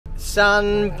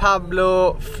San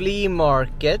Pablo Flea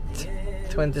Market.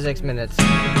 26 minutes.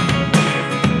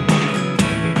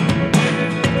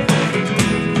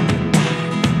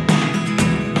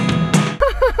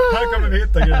 Här kommer vi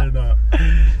hitta grejerna.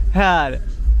 Här.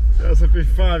 Alltså fy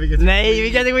fan vilket... Nej,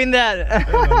 vi kan inte gå in där.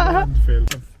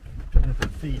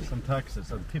 Fees and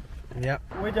taxes and tip. Yeah.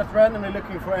 We're just randomly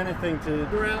looking for anything to...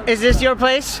 Is this your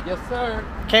place? Yes, sir.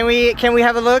 Can we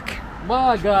have a look?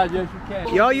 My God, yes, you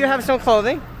can. Yo, you have some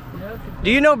clothing? Yes. Do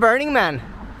you know Burningman?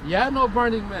 Yeah, no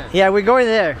Burningman. Yeah, we're going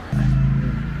there.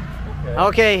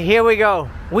 Okay, here we go.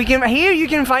 We can here you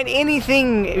can find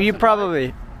anything you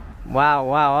probably.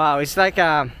 Wow. It's like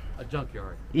a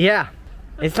junkyard. Yeah.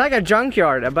 It's like a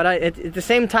junkyard, but at the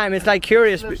same time it's like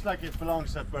curious. It looks like it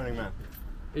belongs at Burningman.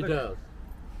 It does.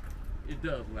 It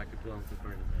does like it belongs to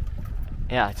Burningman.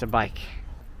 Yeah, it's a bike.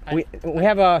 We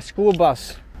have a school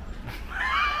bus.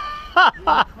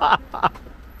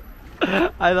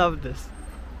 I love this.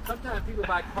 Sometimes people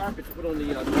buy carpet to put on the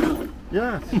ground.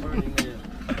 Yes.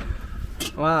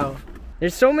 Wow.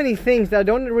 There's so many things that I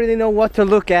don't really know what to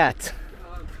look at.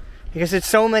 Because it's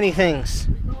so many things.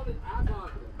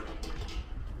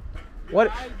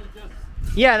 What?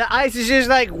 Yeah, the ice is just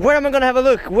like, where am I gonna have a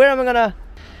look? Where am I gonna...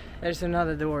 There's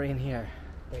another door in here.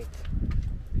 Wait.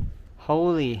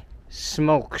 Holy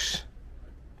smokes.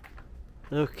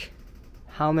 Look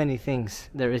how many things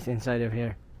there is inside of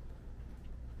here.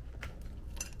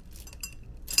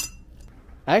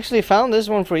 I actually found this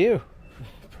one for you.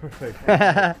 Perfect.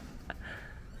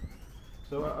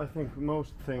 So I think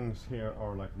most things here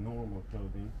are like normal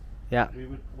clothing. Yeah. We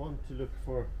would want to look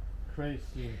for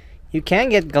crazy... You can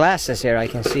get glasses here, I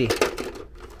can see.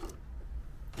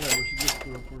 Yeah, we should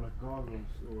look for like goggles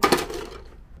or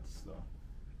stuff.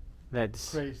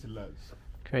 LEDs. Crazy LEDs.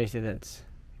 Crazy LEDs.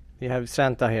 You have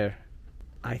Santa here.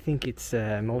 I think it's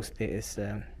mostly it's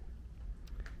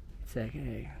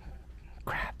like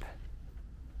crap.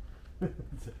 You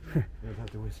have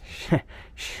to whisper.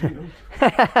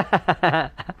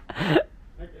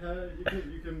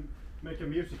 You can make a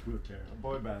music group here, a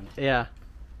boy band. Yeah.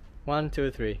 1, 2,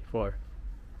 3, 4.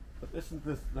 But isn't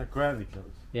this like granny clothes?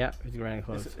 Yeah, it's granny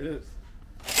clothes. It is.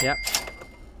 Ja.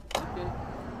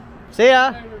 See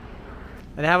ya!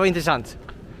 Det här var intressant.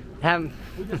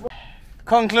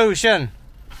 Conclusion.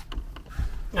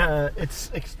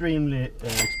 It's extremely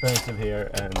expensive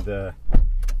here, and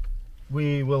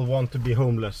we will want to be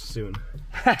homeless soon.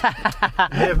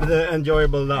 Live the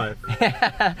enjoyable life.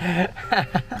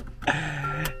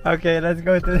 Okay, let's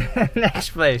go to the next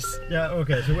place. Yeah,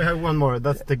 okay, so we have one more.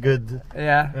 That's the good...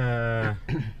 Yeah.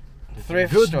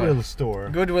 Thrift Goodwill store.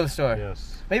 Goodwill store.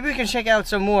 Yes. Maybe we can check out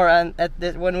some more and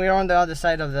when we're on the other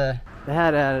side of the... Det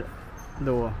här är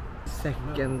då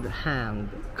second hand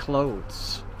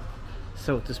clothes,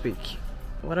 so to speak.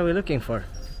 What are we looking for?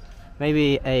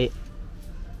 Maybe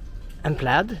en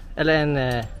plaid? Eller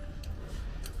en...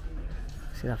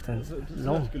 Skulle haft en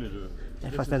lång...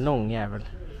 Fast en lång jävel.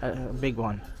 A big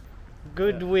one.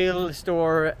 Goodwill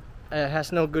store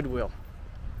has no goodwill.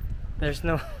 There's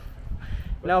no...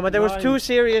 No, but there was too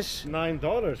serious...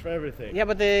 $9 for everything. Yeah,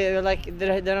 but they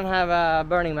don't have a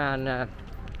Burningman.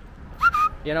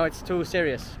 You know, it's too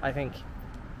serious, I think.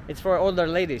 It's for older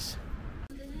ladies.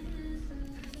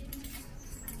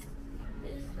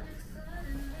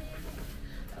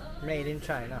 Made in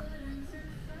China.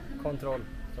 Control,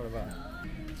 står det bara.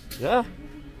 Yeah,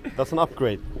 that's an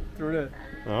upgrade. Tror du?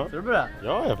 Ja. Tror du det?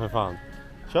 Ja, för fan.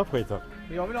 Köp skiten.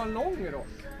 Jag vill ha en lång rock.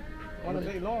 Want a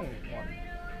big long one.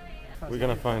 We're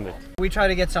gonna find it. We try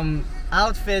to get some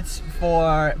outfits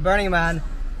for Burningman,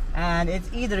 and it's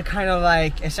either kind of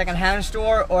like a second-hand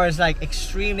store or it's like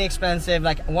extremely expensive,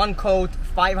 like one coat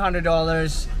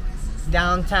 $500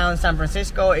 downtown San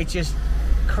Francisco. It's just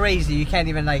crazy. You can't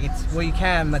even like it's well you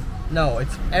can, but no,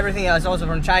 it's everything else also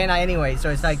from China anyway, so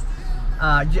it's like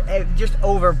just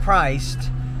overpriced,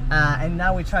 and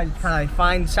now we try to kind of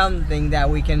find something that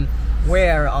we can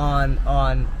wear on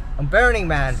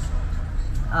Burningman.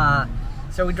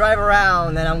 So we drive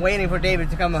around and I'm waiting for David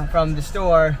to come from the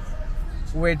store,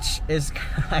 which is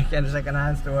like a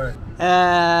second-hand store.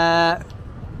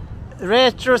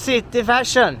 Retro City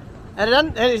Fashion.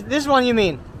 Is this one you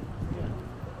mean?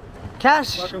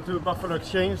 Cash? Welcome to Buffalo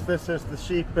Exchange. This is the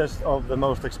cheapest of the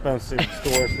most expensive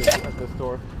stores at the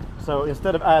store. So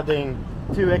instead of adding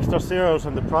 2 extra zeros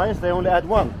on the price, they only add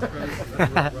 1.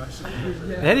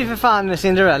 Det är ju för fan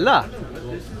Cinderella.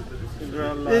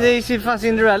 Det är ju fan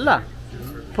Cinderella.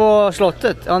 På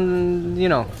slottet, on, you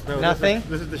know, So nothing.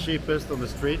 This is the cheapest on the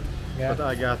street, Yeah. but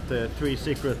I got 3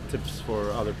 secret tips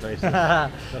for other places.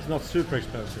 That's not super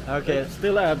expensive. Okay.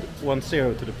 Still add 1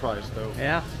 zero to the price though.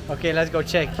 Yeah, okay, let's go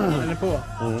check. Den är på.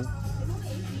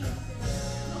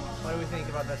 we think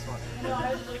about this one?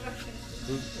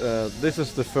 This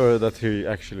is the fur that he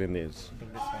actually needs. I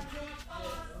think this one.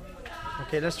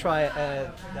 Okay, let's try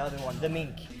the other one, the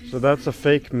mink. So that's a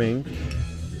fake mink.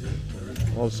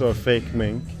 Also a fake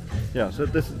mink. Yeah, so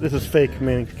this is fake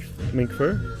mink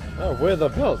fur. Oh, with a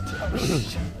belt.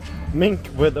 Mink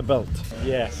with a belt.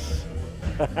 Yes.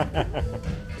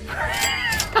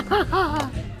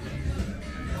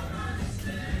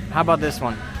 How about this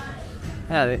one?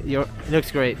 Yeah, it looks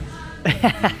great.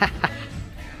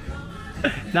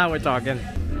 Now we're talking.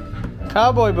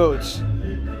 Cowboy boots.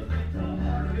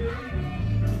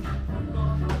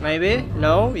 Maybe?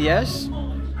 No? Yes? We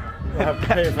have to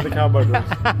pay for the cowboy boots.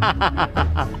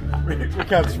 We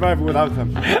can't survive without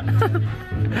them.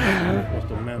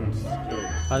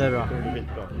 Ja, det är bra.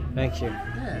 Thank you.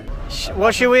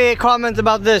 What should we comment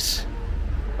about this?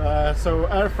 So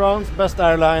Air France, best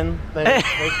airline. They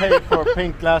pay for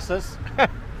pink glasses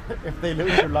if they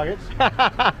lose their luggage.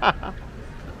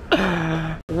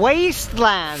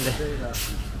 Wasteland.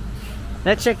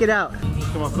 Let's check it out.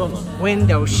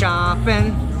 Window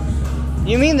shopping.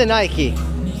 You mean the Nike?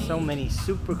 So many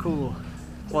super cool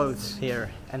clothes here,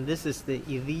 and this is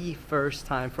the first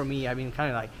time for me. I've been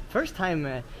kind of like first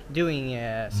time doing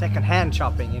second-hand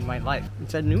shopping in my life.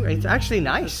 It's actually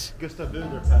nice. Gustav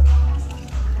Buder.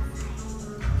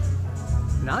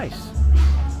 Nice.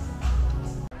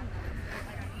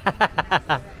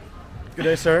 Good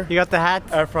day, sir. You got the hat?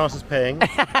 Air France is paying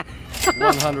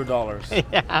 $100.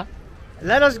 Yeah.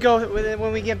 Let us go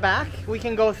when we get back. We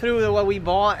can go through what we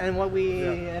bought and what we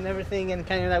and everything, and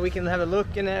kind of like we can have a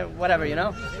look and whatever, you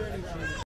know.